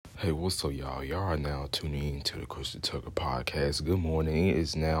Hey, what's up, y'all? Y'all are now tuning in to the Christon podcast. Good morning. It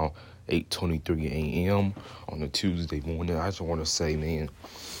is now 8:23 a.m. on a Tuesday morning. I just want to say, man,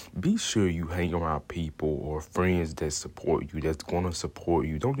 be sure you hang around people or friends that support you, that's going to support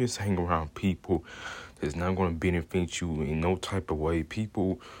you. Don't just hang around people that's not going to benefit you in no type of way.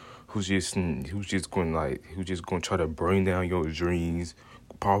 People who's just going to try to bring down your dreams,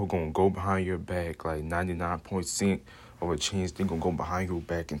 probably going to go behind your back like 99% of a chance they're going to go behind your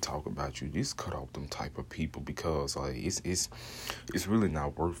back and talk about you. Just cut off them type of people because like it's really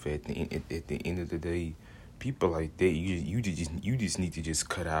not worth it at the end of the day. People like that, you just need to just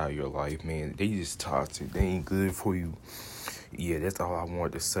cut out of your life, man. They just toxic. They ain't good for you. Yeah, that's all I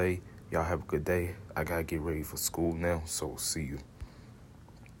wanted to say. Y'all have a good day. I gotta get ready for school now, so see you.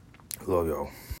 Love y'all.